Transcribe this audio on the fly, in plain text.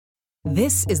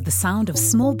This is the sound of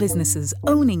small businesses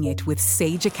owning it with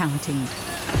Sage Accounting.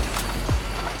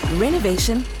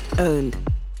 Renovation owned.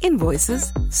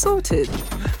 Invoices sorted.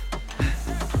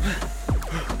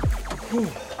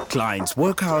 Clients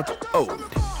workout owned.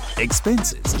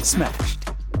 Expenses smashed.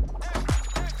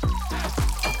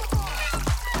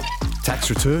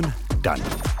 Tax return done.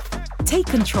 Take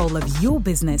control of your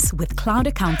business with cloud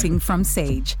accounting from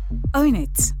Sage. Own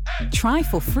it. Try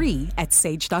for free at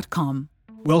sage.com.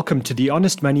 Welcome to the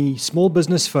Honest Money Small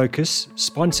Business Focus,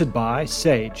 sponsored by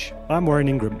Sage. I'm Warren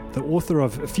Ingram, the author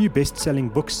of a few best-selling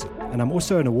books, and I'm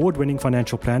also an award-winning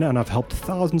financial planner, and I've helped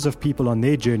thousands of people on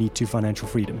their journey to financial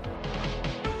freedom.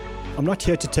 I'm not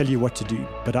here to tell you what to do,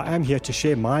 but I am here to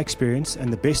share my experience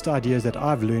and the best ideas that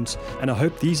I've learned, and I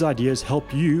hope these ideas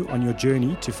help you on your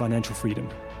journey to financial freedom.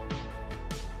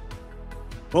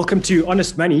 Welcome to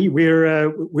Honest Money.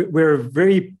 We're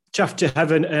very chuffed to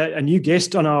have a new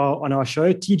guest on our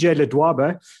show, TJ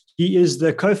Ledwaba. He is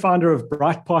the co-founder of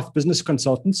Brightpath Business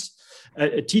Consultants.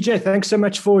 TJ, thanks so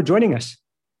much for joining us.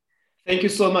 Thank you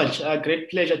so much.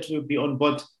 Great pleasure to be on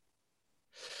board.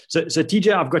 So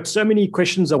TJ, I've got so many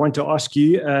questions I want to ask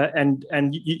you, and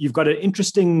you've got an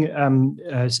interesting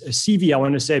CV, I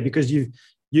want to say, because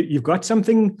you've got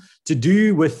something to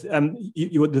do with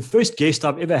you were the first guest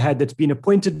I've ever had that's been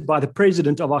appointed by the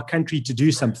president of our country to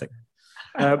do something.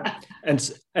 And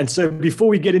so before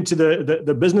we get into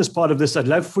the business part of this, I'd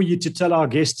love for you to tell our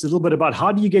guests a little bit about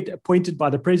how do you get appointed by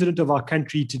the president of our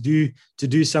country to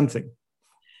do something?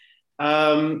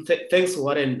 Thanks,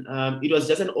 Warren. It was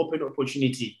just an open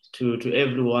opportunity to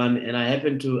everyone, and I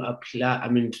happened to apply.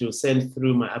 To send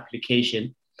through my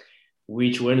application,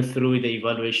 which went through the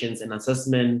evaluations and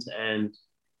assessment, and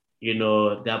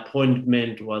the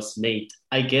appointment was made.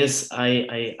 I guess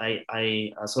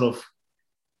I sort of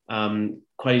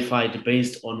qualified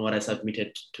based on what I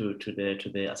submitted to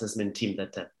the assessment team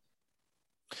that time.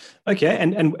 Okay,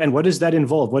 and what does that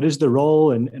involve? What is the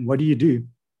role, and what do you do?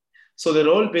 So the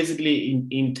role basically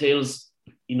entails,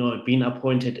 being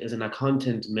appointed as an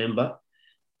accountant member,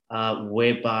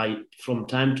 whereby from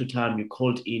time to time you're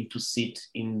called in to sit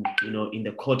in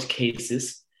the court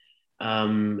cases,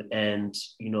 and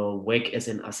work as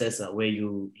an assessor, where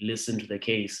you listen to the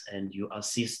case and you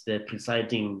assist the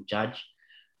presiding judge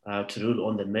to rule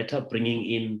on the matter, bringing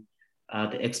in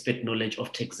the expert knowledge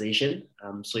of taxation.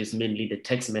 So it's mainly the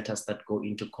tax matters that go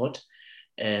into court,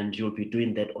 and you'll be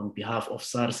doing that on behalf of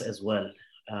SARS as well.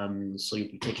 So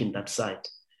you'll be taking that side.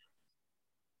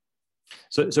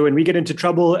 So when we get into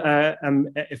trouble,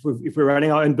 if we're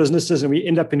running our own businesses and we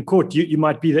end up in court, you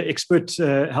might be the expert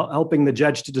helping the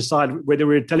judge to decide whether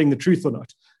we're telling the truth or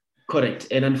not. Correct.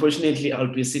 And unfortunately,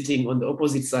 I'll be sitting on the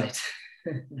opposite side.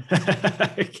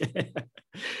 Okay.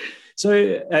 So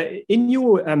in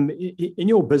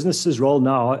your business's role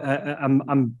now,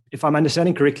 if I'm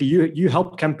understanding correctly, you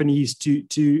help companies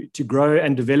to grow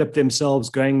and develop themselves,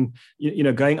 going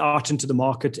out into the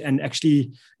market, and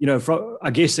actually, I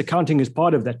guess accounting is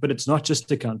part of that, but it's not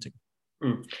just accounting.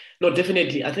 No,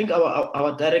 definitely. I think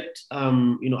our direct,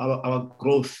 our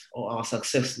growth or our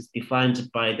success is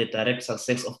defined by the direct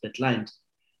success of the client.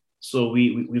 So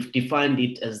we've defined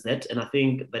it as that, and I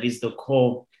think that is the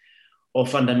core or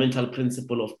fundamental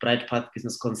principle of Brightpath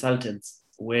Business Consultants,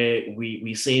 where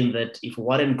we're saying that if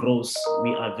Warren grows,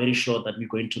 we are very sure that we're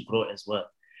going to grow as well.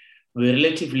 We're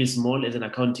relatively small as an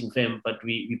accounting firm, but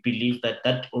we believe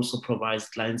that also provides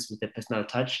clients with a personal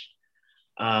touch,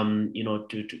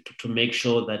 to make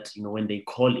sure that, when they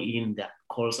call in, their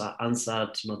calls are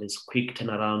answered, there's quick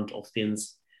turnaround of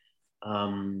things.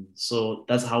 So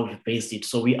that's how we've based it.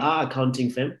 So we are an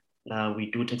accounting firm. We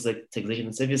do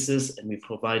taxation services, and we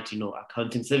provide,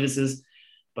 accounting services,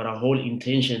 but our whole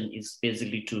intention is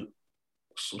basically to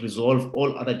resolve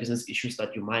all other business issues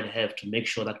that you might have, to make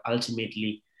sure that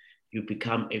ultimately you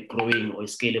become a growing or a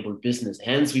scalable business.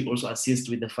 Hence, we also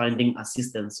assist with the funding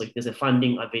assistance. So if there's a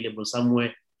funding available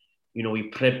somewhere, we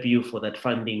prep you for that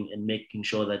funding and making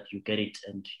sure that you get it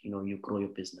and, you grow your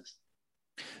business.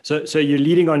 So you're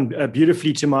leading on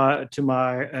beautifully to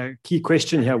my key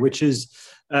question here, which is,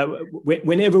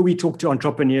 whenever we talk to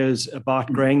entrepreneurs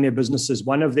about growing their businesses,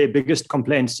 one of their biggest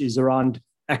complaints is around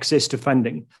access to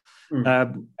funding.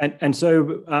 And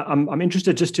so I'm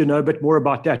interested just to know a bit more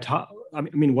about that.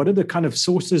 What are the kind of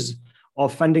sources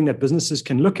of funding that businesses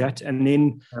can look at? And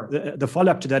then the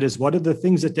follow-up to that is, what are the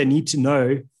things that they need to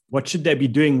know? What should they be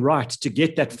doing right to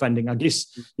get that funding? I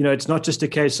guess, it's not just a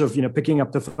case of, picking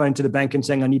up the phone to the bank and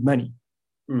saying, I need money.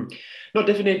 No,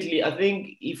 definitely. I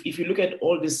think if you look at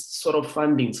all these sort of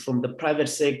fundings, from the private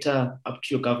sector up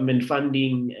to your government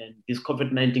funding and this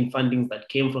COVID-19 funding that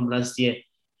came from last year,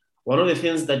 one of the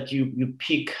things that you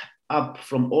pick up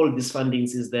from all these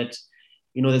fundings is that,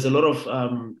 there's a lot of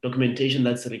documentation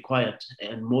that's required,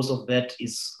 and most of that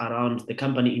is around the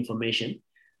company information.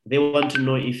 They want to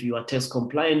know if you are tax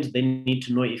compliant. They need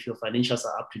to know if your financials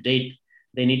are up to date.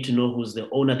 They need to know who's the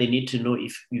owner. They need to know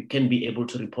if you can be able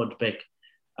to report back.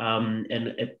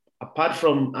 Apart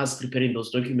from us preparing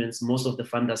those documents, most of the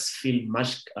funders feel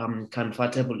much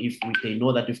comfortable if they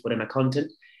know that we've got an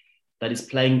accountant that is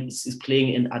playing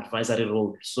an advisory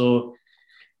role. So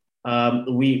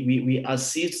we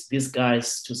assist these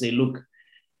guys to say, look,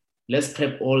 let's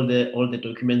prep all the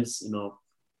documents,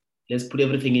 let's put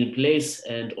everything in place,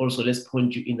 and also let's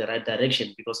point you in the right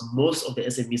direction, because most of the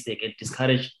SMEs, they get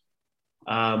discouraged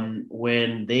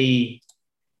when they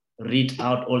read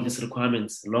out all these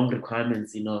requirements, long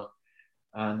requirements,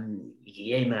 I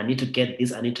need to get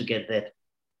this, I need to get that.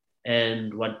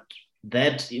 And what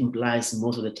that implies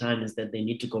most of the time is that they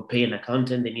need to go pay an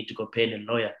accountant, they need to go pay a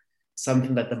lawyer,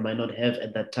 something that they might not have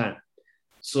at that time.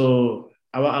 So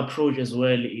our approach as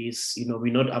well is,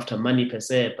 we're not after money per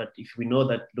se, but if we know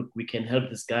that, look, we can help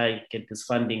this guy get this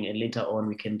funding and later on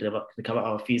we can recover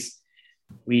our fees,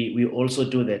 we also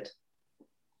do that.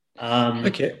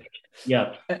 Okay.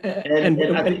 Yeah.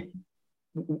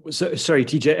 So, sorry,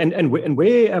 TJ, and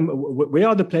where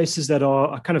are the places that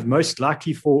are kind of most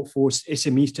likely for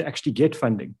SMEs to actually get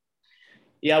funding?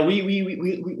 Yeah,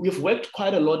 we've worked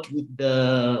quite a lot with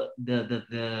the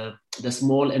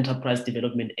Small Enterprise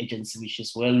Development Agency, which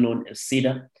is well known as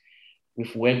SEDA.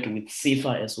 We've worked with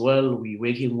SEFA as well. We're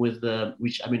working with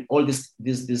all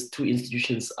these two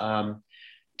institutions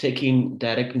taking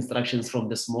direct instructions from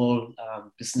the small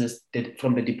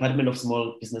from the Department of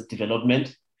Small Business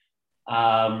Development.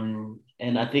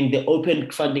 And I think the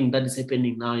open funding that is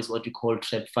happening now is what we call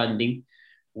TREP funding,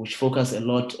 which focus a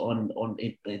lot on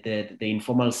the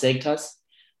informal sectors.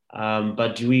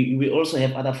 But we also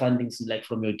have other fundings like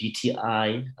from your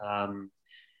DTI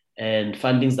and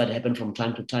fundings that happen from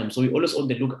time to time. So we're always on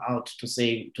the lookout to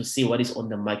see what is on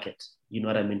the market. You know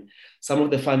what I mean? Some of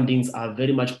the fundings are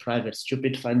very much private,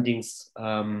 stupid fundings.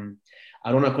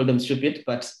 I don't want to call them stupid,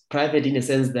 but private in a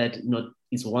sense that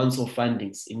it's once-off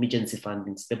fundings, emergency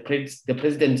fundings. The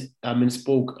president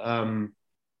spoke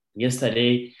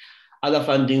yesterday. Other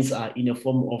fundings are in a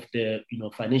form of the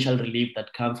financial relief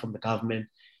that comes from the government.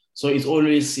 So it's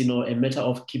always a matter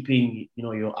of keeping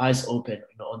your eyes open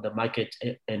on the market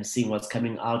and seeing what's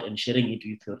coming out and sharing it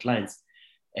with your clients.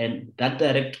 And that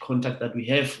direct contact that we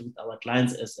have with our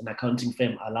clients as an accounting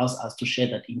firm allows us to share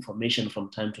that information from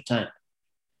time to time.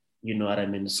 You know what I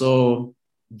mean? So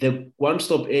the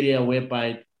one-stop area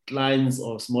whereby clients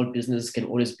or small businesses can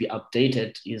always be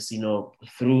updated is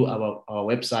through our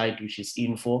website, which is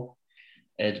info@bpc.co.za,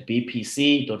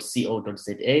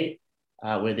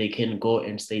 where they can go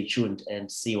and stay tuned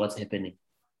and see what's happening.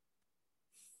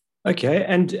 Okay,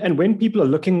 and when people are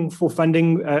looking for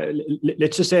funding,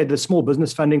 let's just say the small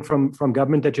business funding from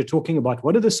government that you're talking about,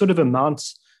 what are the sort of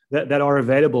amounts that are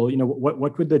available?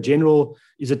 What would the general,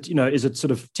 is it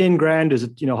sort of 10 grand? Is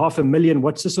it, $500,000?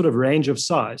 What's the sort of range of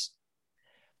size?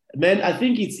 Man, I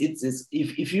think it's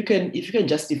if you can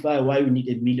justify why you need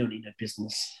 $1 million in a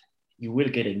business, you will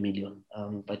get $1 million.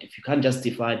 But if you can't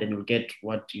justify, then you'll get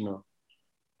what, you'll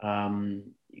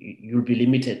be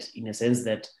limited in a sense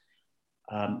that,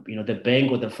 the bank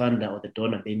or the funder or the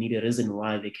donor, they need a reason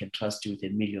why they can trust you with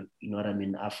 $1 million. You know what I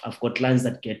mean? I've got clients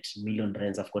that get $1 million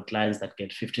rands. I've got clients that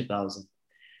get 50,000.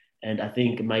 And I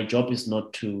think my job is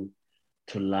not to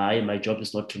lie. My job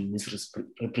is not to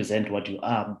misrepresent what you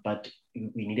are, but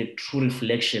we need a true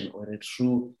reflection or a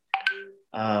true,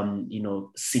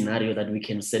 scenario that we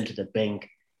can send to the bank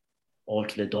or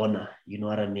to the donor. You know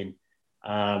what I mean?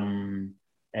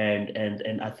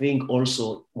 And I think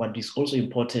also what is also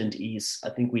important is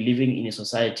I think we're living in a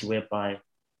society whereby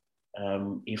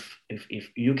if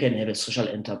you can have a social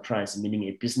enterprise, meaning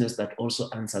a business that also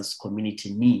answers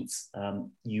community needs,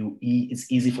 it's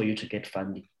easy for you to get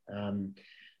funding.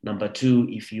 Number two,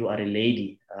 if you are a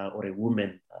lady or a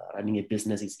woman running a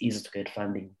business, it's easy to get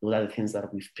funding. Those are the things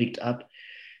that we've picked up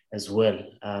as well.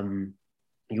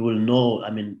 You will know,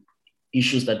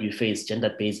 issues that we face,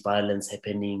 gender-based violence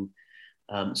happening.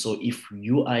 So if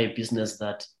you are a business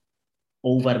that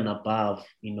over and above,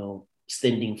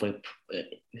 standing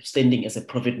as a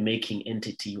profit-making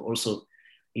entity, you're also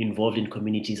involved in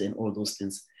communities and all those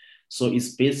things. So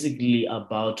it's basically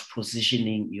about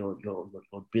positioning your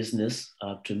business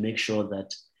to make sure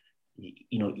that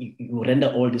you render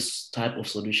all these type of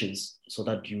solutions so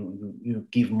that you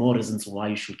give more reasons why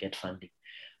you should get funding.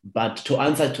 But to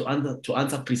answer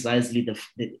precisely,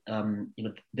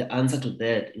 the answer to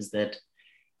that is that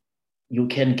you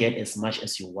can get as much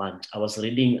as you want. I was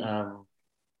reading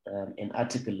an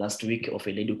article last week of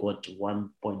a lady who got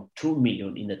 1.2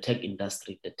 million in the tech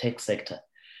industry, the tech sector.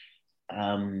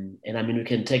 And I mean, we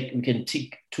can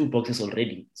tick 2 boxes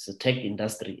already. It's a tech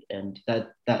industry, and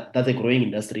that's a growing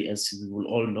industry, as we will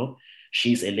all know.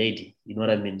 She's a lady, you know what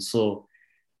I mean? So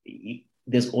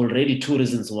there's already 2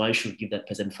 reasons why I should give that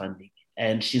person funding.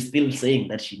 And she's still saying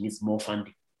that she needs more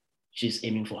funding. She's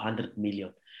aiming for 100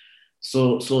 million.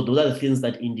 So those are the things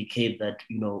that indicate that,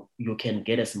 you know, you can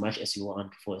get as much as you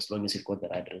want for as long as you've got the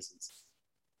right reasons.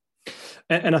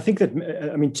 And I think that,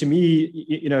 I mean, to me,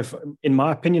 you know, in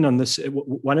my opinion on this,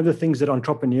 one of the things that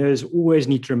entrepreneurs always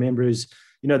need to remember is,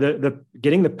 you know, the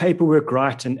getting the paperwork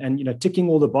right and you know, ticking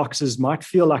all the boxes might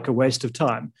feel like a waste of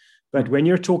time. But when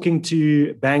you're talking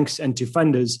to banks and to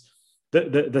funders,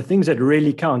 the things that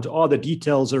really count are the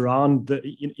details around the,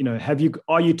 you know,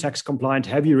 are you tax compliant?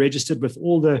 Have you registered with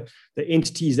all the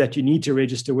entities that you need to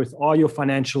register with? Are your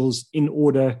financials in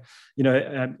order? You know,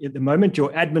 at the moment your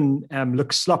admin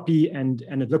looks sloppy and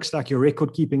it looks like your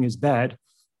record keeping is bad,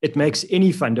 it makes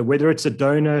any funder, whether it's a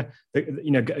donor,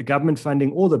 you know, government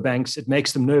funding or the banks, it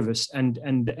makes them nervous and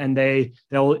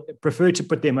they'll prefer to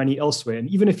put their money elsewhere. And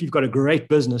even if you've got a great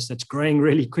business that's growing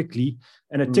really quickly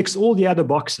and it ticks all the other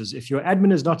boxes, if your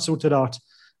admin is not sorted out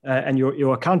and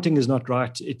your accounting is not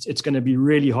right, it's going to be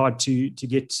really hard to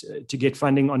get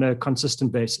funding on a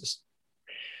consistent basis.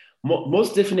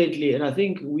 Most definitely, and I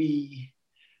think we,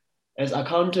 as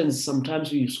accountants,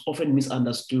 sometimes we're often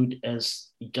misunderstood as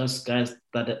just guys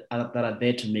that are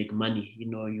there to make money. You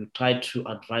know, you try to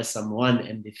advise someone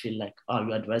and they feel like, oh,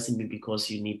 you're advising me because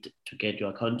you need to get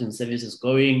your accounting services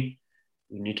going.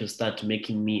 You need to start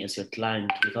making me as your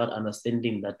client, without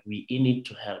understanding that we need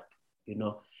to help. You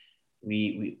know,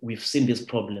 we've seen these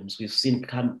problems. We've seen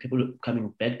people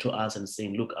coming back to us and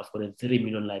saying, look, I've got a 3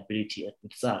 million liability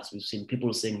with SARS. We've seen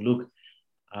people saying, look,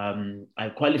 I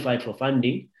qualified for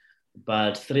funding,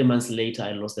 but 3 months later,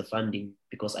 I lost the funding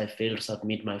because I failed to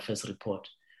submit my first report.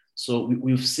 So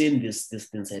we've seen these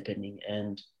things happening,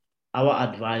 and our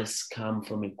advice come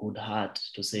from a good heart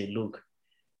to say, look,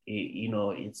 you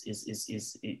know,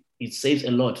 it saves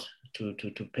a lot to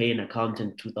pay an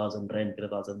accountant 2,000 rand,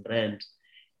 3,000 rand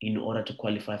in order to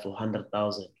qualify for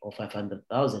 100,000 or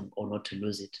 500,000 or not to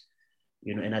lose it.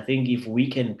 You know, and I think if we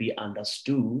can be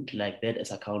understood like that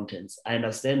as accountants, I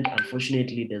understand,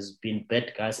 unfortunately, there's been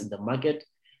bad guys in the market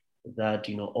that,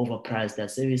 you know, overprice their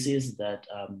services, that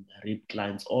rip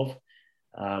clients off.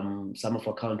 Some of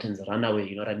accountants run away,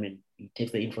 you know what I mean? He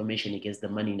takes the information, he gets the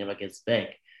money, never gets back.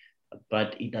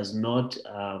 But it does not,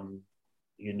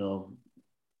 you know,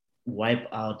 wipe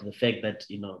out the fact that,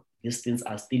 you know, these things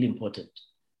are still important.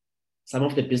 Some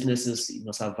of the businesses, you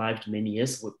know, survived many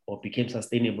years or became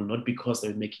sustainable, not because they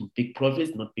were making big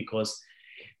profits, not because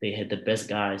they had the best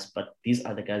guys, but these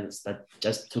are the guys that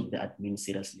just took the admin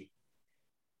seriously.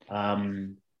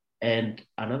 And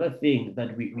another thing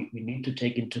that we need to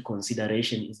take into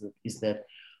consideration is that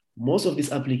most of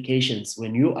these applications,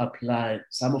 when you apply,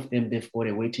 some of them, they've got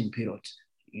a waiting period,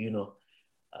 you know.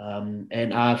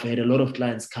 And I've had a lot of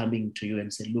clients coming to you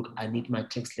and say, look, I need my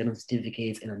tax clearance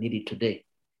certificates and I need it today,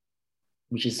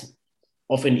 which is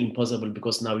often impossible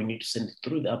because now we need to send it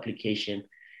through the application.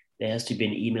 There has to be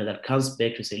an email that comes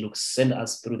back to say, look, send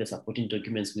us through the supporting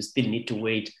documents. We still need to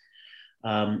wait.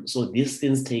 So these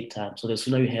things take time. So the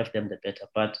sooner you have them, the better.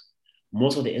 But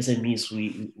most of the SMEs,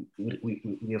 we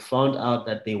have found out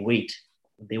that they wait.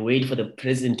 They wait for the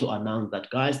president to announce that,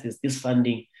 guys, there's this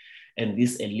funding and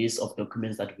this a list of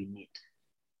documents that we need.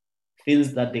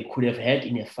 Things that they could have had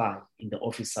in a file in the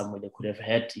office somewhere, they could have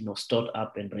had, you know, stored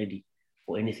up and ready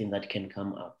for anything that can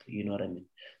come up. You know what I mean?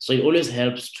 So it always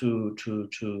helps to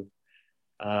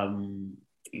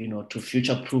you know, to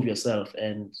future-proof yourself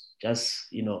and just,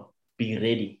 you know, be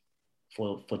ready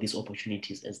for these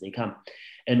opportunities as they come.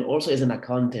 And also as an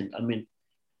accountant, I mean,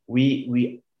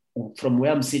 we from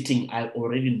where I'm sitting, I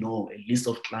already know a list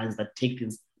of clients that take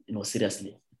things, you know,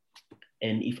 seriously.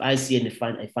 And if I see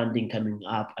a funding coming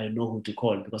up, I know who to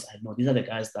call because I know these are the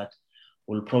guys that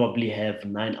will probably have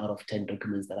 9 out of 10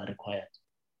 documents that are required.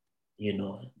 You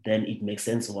know, then it makes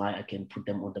sense why I can put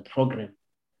them on the program,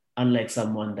 unlike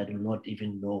someone that will not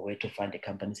even know where to find a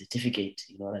company certificate.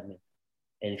 You know what I mean?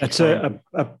 And that's a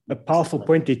powerful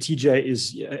point there, TJ,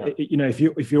 is, you know, if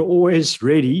you're always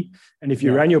ready and if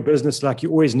you run your business like you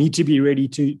always need to be ready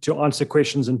to answer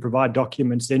questions and provide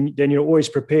documents, then you're always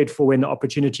prepared for when the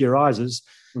opportunity arises.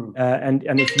 And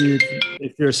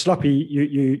if you're sloppy,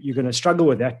 you're going to struggle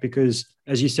with that because,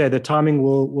 as you say, the timing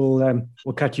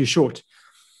will cut you short.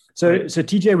 So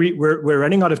TJ, we're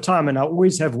running out of time, and I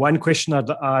always have one question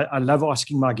I love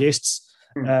asking my guests,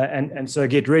 and so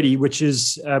get ready, which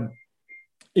is,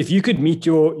 If you could meet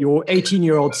your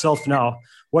 18-year-old self now,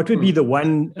 what would be the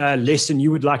one lesson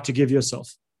you would like to give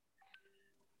yourself?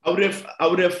 I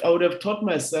would have taught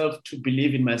myself to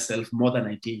believe in myself more than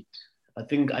I did. I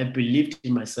think I believed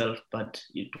in myself, but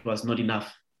it was not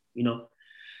enough.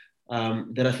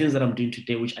 There are things that I'm doing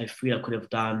today which I feel I could have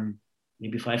done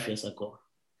maybe 5 years ago.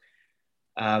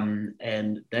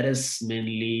 And that has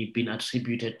mainly been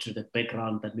attributed to the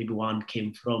background that maybe one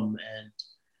came from, and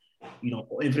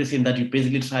everything that you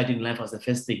basically tried in life was the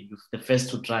first thing. You're the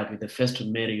first to drive, you're the first to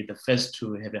marry, you're the first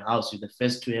to have a house, you're the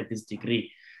first to have this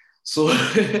degree. So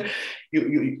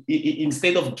you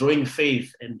instead of drawing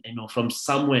faith and from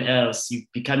somewhere else, you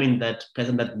becoming that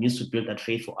person that needs to build that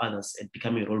faith for others and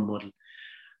becoming a role model.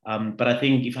 But I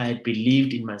think if I had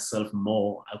believed in myself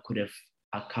more, I could have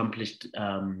accomplished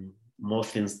more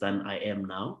things than I am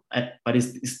now. But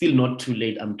it's still not too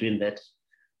late. I'm doing that,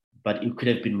 but it could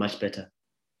have been much better.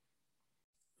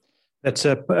 That's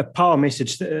a power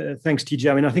message. Thanks,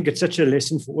 TJ. I mean, I think it's such a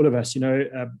lesson for all of us.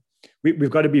 We've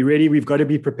got to be ready. We've got to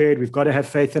be prepared. We've got to have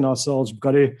faith in ourselves. We've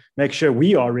got to make sure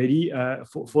we are ready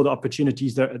for the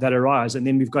opportunities that arise. And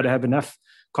then we've got to have enough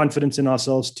confidence in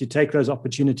ourselves to take those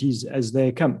opportunities as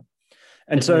they come.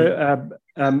 And so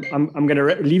I'm going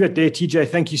to leave it there. TJ,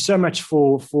 thank you so much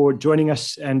for joining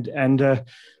us. And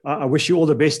I wish you all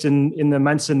the best in the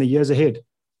months and the years ahead.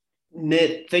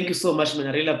 Ned, thank you so much, man.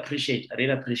 I really appreciate,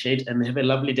 and have a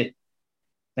lovely day.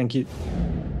 Thank you.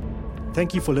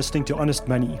 Thank you for listening to Honest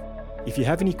Money. If you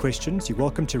have any questions, you're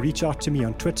welcome to reach out to me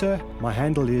on Twitter. My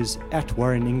handle is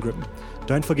 @WarrenIngram.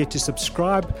 Don't forget to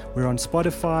subscribe. We're on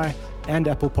Spotify and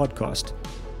Apple Podcast.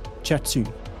 Chat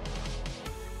soon.